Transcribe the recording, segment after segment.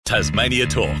Tasmania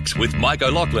Talks with Mike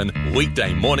O'Loughlin,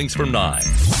 weekday mornings from 9.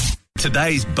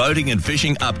 Today's boating and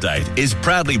fishing update is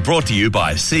proudly brought to you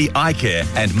by Sea Eye Care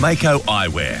and Mako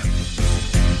Eyewear.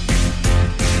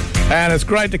 And it's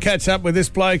great to catch up with this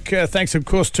bloke. Thanks, of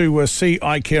course, to Sea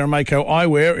Eye Care and Mako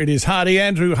Eyewear. It is Hardy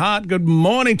Andrew Hart. Good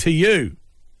morning to you.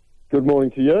 Good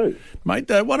morning to you. Mate,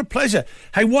 what a pleasure.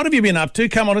 Hey, what have you been up to?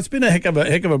 Come on, it's been a heck of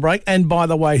a break. And by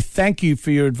the way, thank you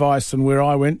for your advice on where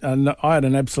I went. And I had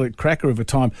an absolute cracker of a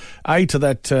time. To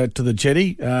the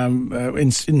jetty,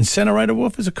 Incinerator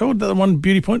Wharf, is it called? The one,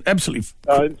 Beauty Point? Absolutely.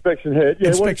 Inspection Head.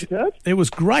 Yeah, what did you catch? It was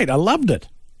great. I loved it.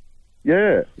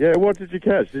 Yeah. What did you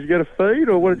catch? Did you get a feed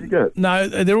or what did you get? No,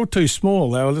 they're all too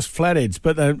small. They were just flatheads,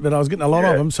 but I was getting a lot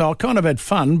of them, so I kind of had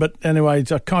fun. But anyway,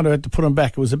 I kind of had to put them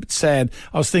back. It was a bit sad.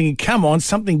 I was thinking, come on,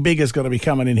 something big has got to be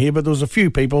coming in here. But there was a few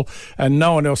people, and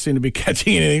no one else seemed to be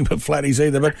catching anything but flatties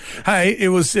either. But hey, it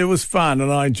was fun,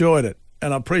 and I enjoyed it,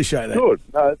 and I appreciate that. Good.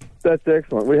 No, that's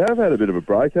excellent. We have had a bit of a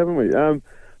break, haven't we?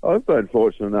 I've been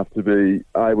fortunate enough to be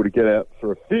able to get out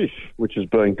for a fish, which has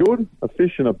been good. A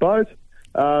fish and a boat.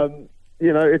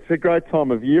 It's a great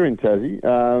time of year in Tassie.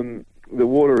 The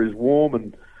water is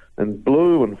warm and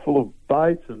blue and full of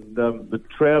bait, and the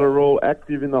trout are all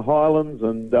active in the highlands.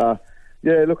 And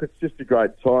it's just a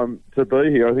great time to be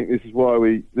here. I think this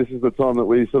is the time that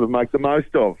we sort of make the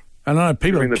most of. I know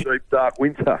people during the deep, dark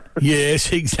winter.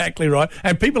 Yes, exactly right.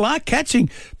 And people are catching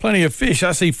plenty of fish.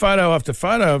 I see photo after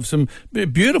photo of some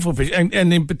beautiful fish, and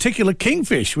in particular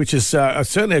kingfish, which is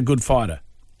certainly a good fighter.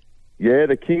 Yeah,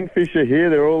 the kingfisher here,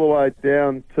 they're all the way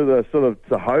down to the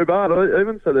to Hobart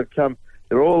even, so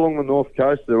they're all along the north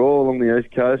coast, they're all along the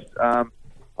east coast. I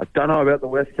don't know about the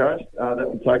west coast, that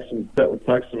would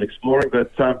take some exploring,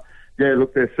 but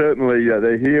they're certainly,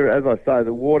 they're here. As I say,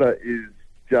 the water is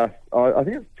just, I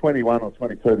think it's 21 or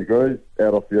 22 degrees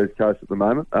out off the east coast at the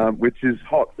moment, which is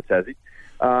hot for Tassie,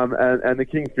 and the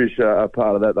kingfisher are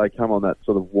part of that. They come on that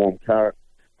sort of warm current.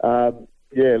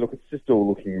 It's just all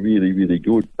looking really, really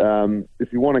good.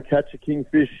 If you want to catch a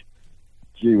kingfish,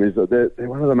 gee whiz, they're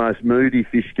one of the most moody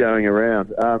fish going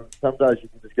around. Some days you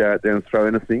can just go out there and throw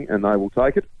anything and they will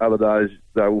take it. Other days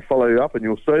they will follow you up and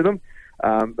you'll see them.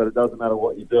 But it doesn't matter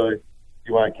what you do,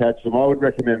 you won't catch them. I would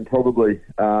recommend probably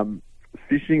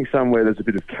fishing somewhere there's a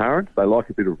bit of current. They like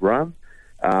a bit of run.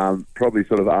 Probably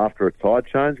sort of after a tide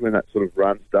change when that sort of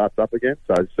run starts up again.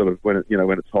 So sort of when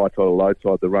it's high tide or low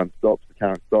tide, the run stops, the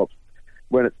current stops.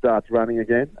 When it starts running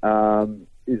again,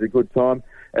 is a good time.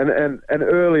 And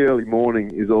early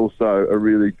morning is also a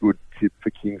really good tip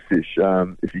for kingfish.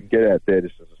 If you can get out there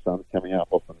just as the sun's coming up,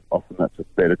 often that's a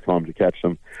better time to catch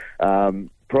them.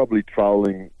 Probably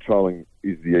trolling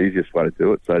is the easiest way to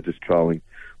do it. So just trolling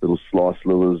little slice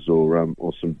lures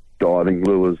or some diving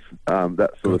lures,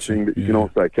 that sort of thing. But you can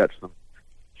also catch them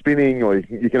spinning, or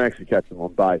you can actually catch them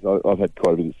on bait. I've had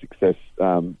quite a bit of success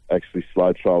actually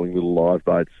slow trolling little live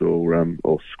baits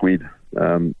or squid.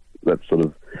 That sort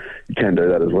of, you can do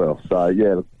that as well.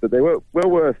 So but they were well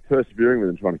worth persevering with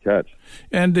and trying to catch.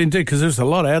 And indeed, because there's a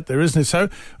lot out there, isn't there? So,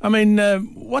 I mean,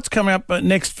 what's coming up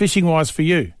next fishing wise for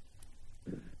you?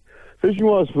 Fishing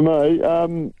wise for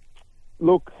me,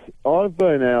 look, I've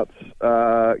been out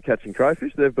catching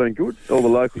crayfish. They've been good. All the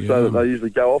locals say that they usually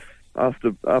go off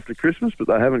after Christmas, but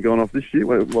they haven't gone off this year.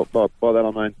 By that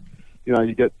I mean,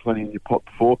 you get plenty in your pot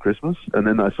before Christmas, and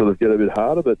then they sort of get a bit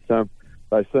harder, but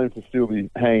they seem to still be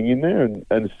hanging in there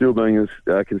and still being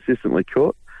as consistently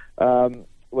caught.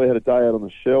 We had a day out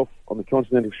on the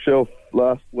continental shelf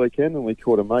last weekend, and we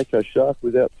caught a mako shark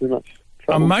without too much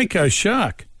trouble. A mako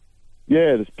shark?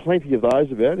 Yeah, there's plenty of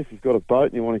those about. If you've got a boat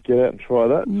and you want to get out and try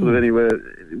that, sort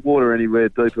of water anywhere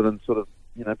deeper than sort of,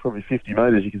 probably 50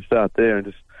 metres, you can start there and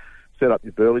just set up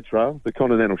your burley trail. The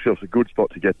continental shelf's a good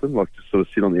spot to get them, like just sort of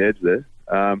sit on the edge there.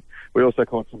 We also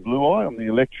caught some blue eye on the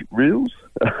electric reels,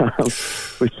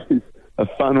 which is a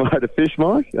fun way to fish,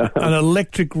 Mike. An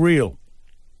electric reel?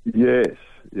 Yes.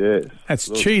 That's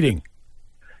cheating.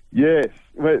 Yes.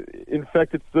 Well, in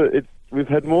fact, we've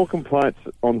had more complaints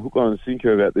on Hook, Line and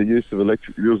Sinker about the use of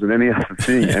electric reels than any other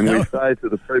thing, and we say to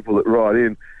the people that write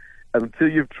in, until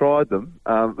you've tried them,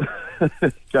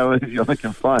 go easy on the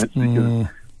complaints because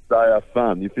they are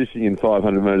fun. You're fishing in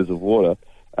 500 metres of water,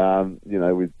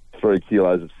 with 3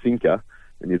 kilos of sinker,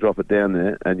 and you drop it down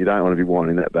there, and you don't want to be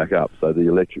winding that back up. So the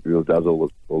electric reel does all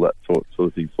that sort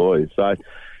of thing for you. So,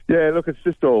 look,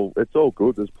 it's all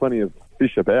good. There's plenty of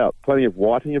fish about, plenty of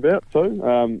whiting about too.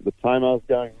 The Tamar's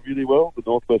going really well. The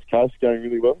northwest coast going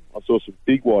really well. I saw some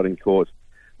big whiting caught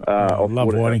off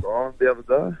love whiting the other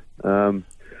day.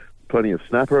 Plenty of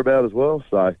snapper about as well.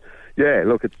 So, yeah,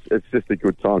 look, it's just a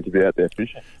good time to be out there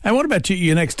fishing. And what about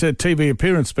your next TV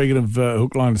appearance? Speaking of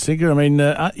hook, line, and sinker, I mean,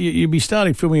 you'll be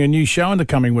starting filming a new show in the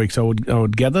coming weeks. I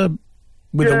would gather,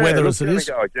 with the weather as it is.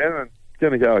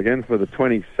 Going to go again for the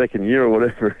 22nd year or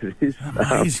whatever it is.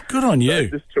 It's good on you.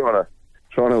 So just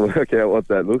trying to work out what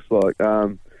that looks like.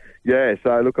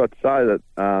 So look, I'd say that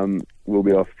we'll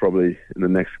be off probably in the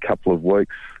next couple of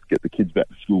weeks. Get the kids back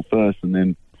to school first, and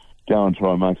then go and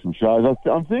try and make some shows.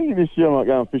 I'm thinking this year I might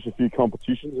go and fish a few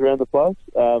competitions around the place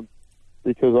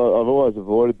because I've always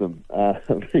avoided them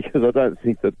because I don't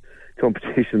think that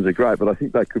competitions are great, but I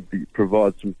think they could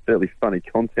provide some fairly funny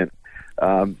content.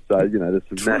 So, there's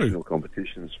some national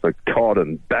competitions for cod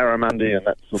and barramundi and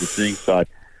that sort of thing. So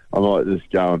I might just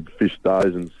go and fish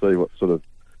those and see what sort of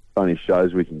funny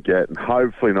shows we can get and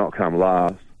hopefully not come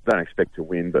last. Don't expect to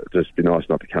win, but just be nice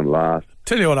not to come last.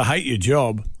 Tell you what, I hate your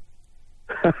job.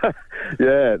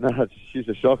 Yeah, no, she's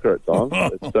a shocker at times.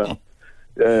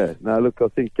 Look, I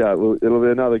think it'll be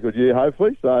another good year,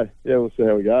 hopefully. So, yeah, we'll see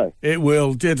how we go. It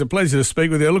will. It's a pleasure to speak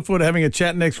with you. I look forward to having a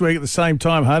chat next week at the same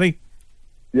time, Huddy.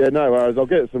 Yeah, no worries. I'll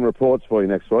get some reports for you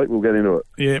next week. We'll get into it.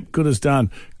 Yeah, good as done.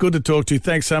 Good to talk to you.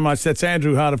 Thanks so much. That's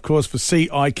Andrew Hart, of course, for Sea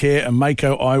Eye Care and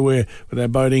Mako Eyewear with our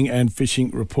boating and fishing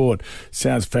report.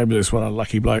 Sounds fabulous. What a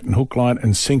lucky bloke. And hook, line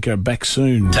and sinker back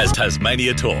soon.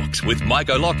 Tasmania Talks with Mike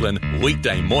O'Loughlin,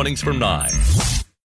 weekday mornings from 9.